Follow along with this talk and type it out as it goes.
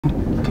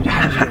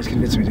you guys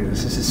convince me to do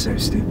this? This is so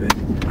stupid.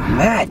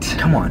 Matt!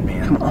 Come on,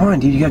 man. Come on,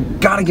 dude. You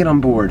gotta get on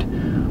board.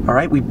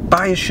 Alright? We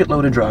buy a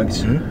shitload of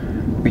drugs.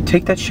 We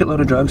take that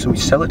shitload of drugs and we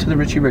sell it to the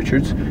Richie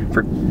Richards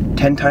for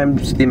 10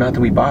 times the amount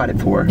that we bought it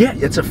for. Yeah,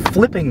 it's a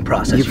flipping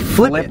process. You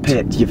flip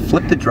it. You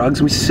flip the drugs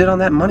and we sit on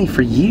that money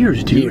for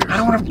years, dude. I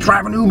don't want to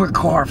drive an Uber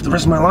car for the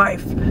rest of my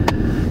life.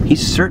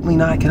 He's certainly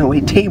not gonna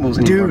wait tables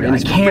anymore. Dude, I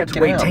can't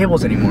wait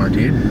tables anymore,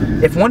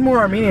 dude. If one more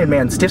Armenian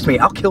man stiffs me,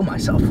 I'll kill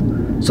myself.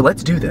 So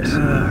let's do this.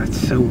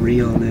 It's so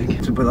real,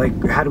 Nick. So, but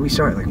like, how do we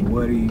start? Like,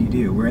 what do you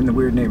do? We're in the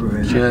weird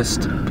neighborhood.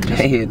 Just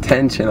pay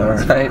attention,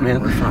 alright,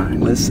 man? We're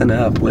fine. Listen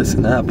up,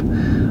 listen up.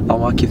 I'll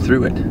walk you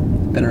through it.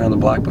 Been around the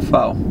block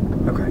before.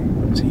 Okay,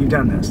 so you've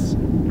done this.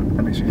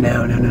 That makes you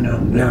No.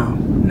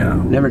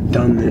 Never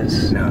done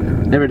this. No.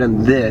 Never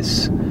done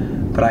this.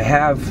 But I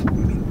have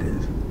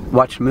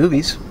watched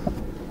movies.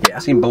 Yeah.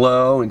 Seen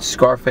Blow and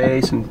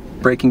Scarface and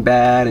Breaking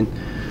Bad and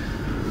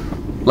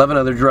 11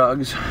 other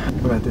drugs.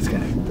 What about this guy?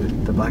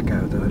 The black guy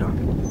with the hood on?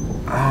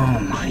 Oh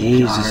my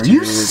Jesus, God. Are dude,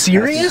 you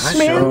serious, that's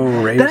man? so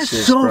racist, that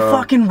is so bro.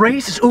 fucking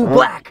racist. Ooh,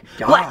 black.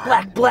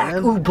 Black.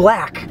 man. Ooh,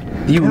 black.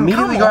 You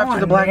immediately go after on,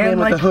 the black man with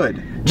like, the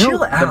hood.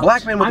 Chill out. The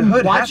black man with the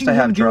hood has to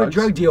have drugs. I'm watching him do a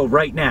drug deal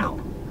right now.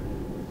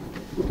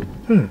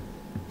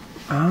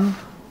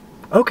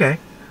 Okay.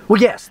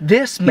 Well, yes,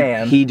 this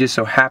man. He just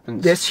so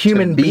happens this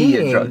human to be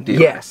being, a drug dealer.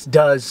 yes,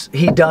 does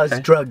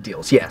drug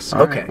deals? Yes.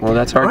 All okay. right, well,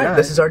 that's our guy.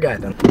 This is our guy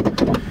then.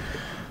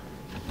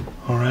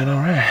 All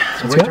right.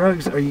 So what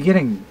drugs are you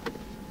getting?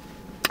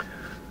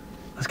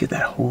 Let's get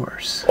that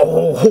horse.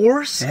 Oh,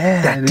 horse?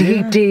 Yeah, that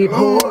dude. deep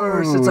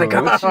horse. It's like,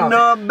 what you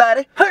know about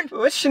it?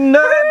 What you know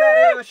about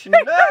it? What you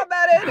know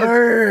about it?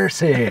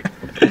 Horsey.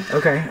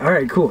 Okay, all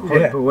right, cool.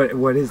 Yeah. But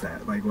what is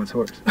that? Like, what's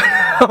horse?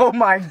 Oh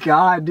my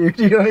God, dude!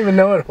 You don't even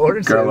know what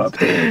horse Grow is. up,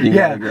 dude. You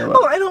gotta grow up.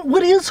 Oh, I don't.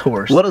 What is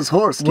horse? What is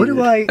horse? What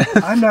do I?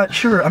 I'm not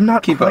sure. I'm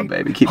not Keep quite up,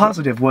 baby. Keep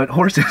positive what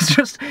horse is.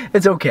 Just,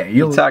 it's okay.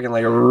 You're talking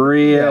like a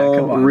real,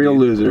 come on, real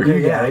dude. loser.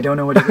 Okay, yeah, I don't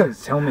know what it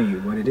is. Tell me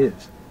what it is.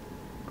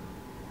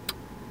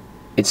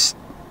 It's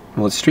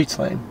street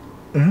slang.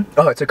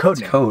 Oh, it's a code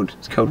It's name. code.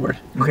 It's code word.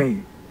 Okay,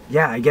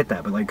 yeah, I get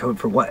that, but like code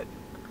for what?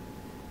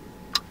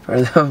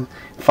 For the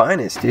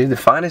finest, dude. The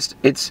finest.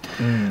 It's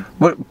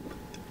what.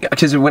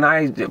 Because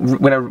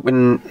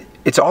when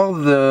it's all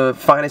the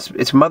finest.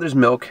 It's mother's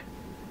milk,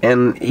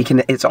 and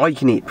it's all you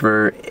can eat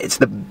for. It's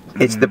the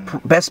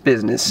best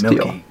business Milky.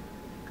 deal.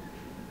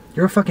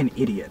 You're a fucking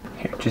idiot.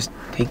 Here, just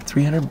take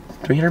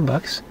 300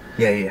 bucks.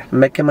 Yeah.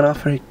 Make him an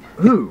offer.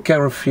 Who?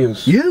 Can't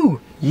refuse.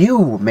 You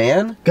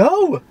Man.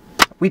 go.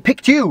 We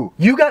picked you.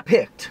 You got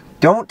picked.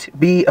 Don't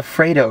be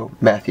afraido,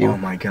 Matthew. Oh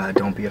my God!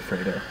 Don't be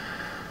afraid of.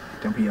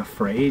 Don't be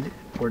afraid,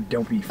 or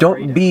don't be afraid.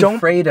 Don't be Don't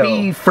Fredo.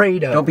 be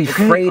afraid of. Don't be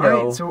Okay,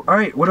 Fredo. all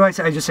right, what do I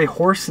say? I just say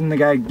horse and the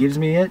guy gives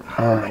me it?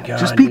 Oh my God.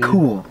 Just be dude.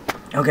 cool.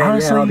 Okay,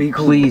 Honestly, yeah, I'll be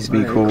cool. Please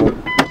be All cool.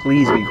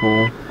 Please be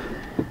cool.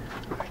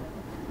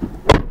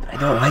 I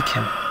don't like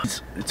him.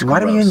 It's Why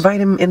do we gross. invite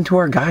him into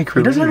our guy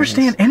crew? He doesn't anyways?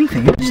 understand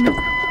anything.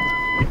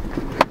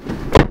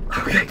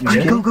 Okay,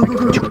 Go.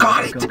 You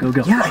got it. Go.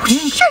 Yeah, Oh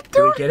shit,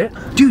 Do we dude. get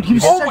it? dude, he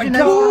was Oh such my a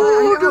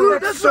God,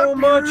 nice- that's so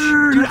much.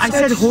 Dude, I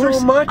said That's horse.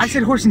 so much. I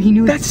said horse, and he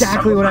knew That's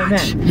exactly so what I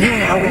much. meant.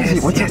 Yeah. How is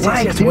it? What's it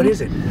like, Yes, dude? what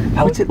is it?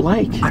 What's it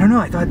like? I don't know.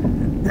 I thought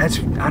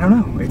I don't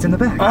know. It's in the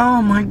back.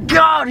 Oh my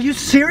God! Are you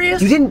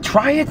serious? You didn't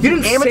try it? You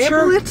didn't amateur?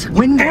 sample it?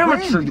 When?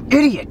 Amateur, you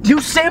idiot.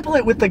 You sample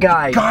it with the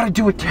guy. Gotta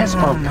do a test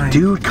bump. my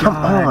Dude, come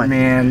God, on.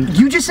 man.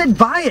 You just said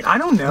buy it. I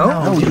don't know.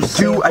 No, you do a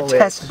sample it.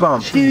 test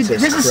bump. Dude,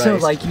 Jesus this is so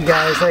Christ. like you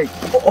guys. Like,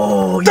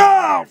 Oh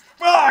yeah. Oh,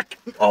 fuck!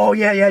 Oh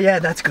yeah.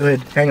 That's good.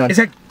 Hang on. is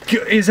that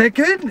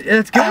good?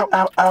 That's good.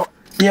 Ow.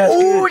 Yeah, it's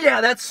Oh good.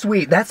 yeah, that's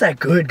sweet. That's that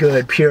good,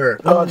 pure.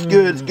 Oh, it's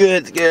good,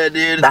 dude.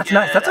 That's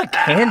nice. That's like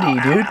candy,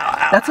 dude.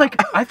 That's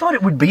like, I thought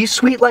it would be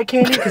sweet like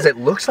candy because it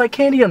looks like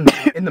candy in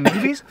the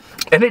movies,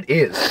 and it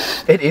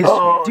is. It is.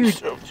 Oh,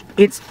 Dude,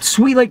 It's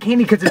sweet like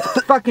candy because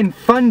it's fucking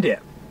Fun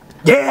Dip.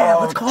 yeah,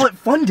 let's call it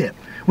Fun Dip.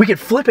 We could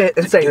flip it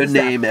and say, Good "It's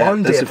that name, Fun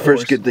man. That's Dip the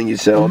first horse." good thing you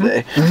said all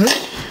day.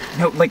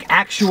 No, like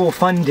actual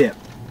Fun Dip.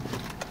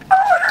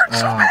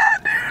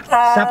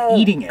 Stop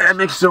eating it. That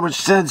makes so much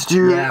sense,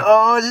 dude. Yeah.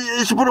 Oh,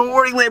 you should put a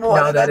warning label on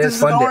No, it. that is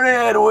Fun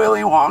Dip.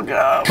 Willy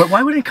Wonka. But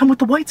why would it come with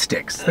the white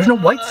sticks? There's no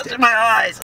white sticks. In my eyes.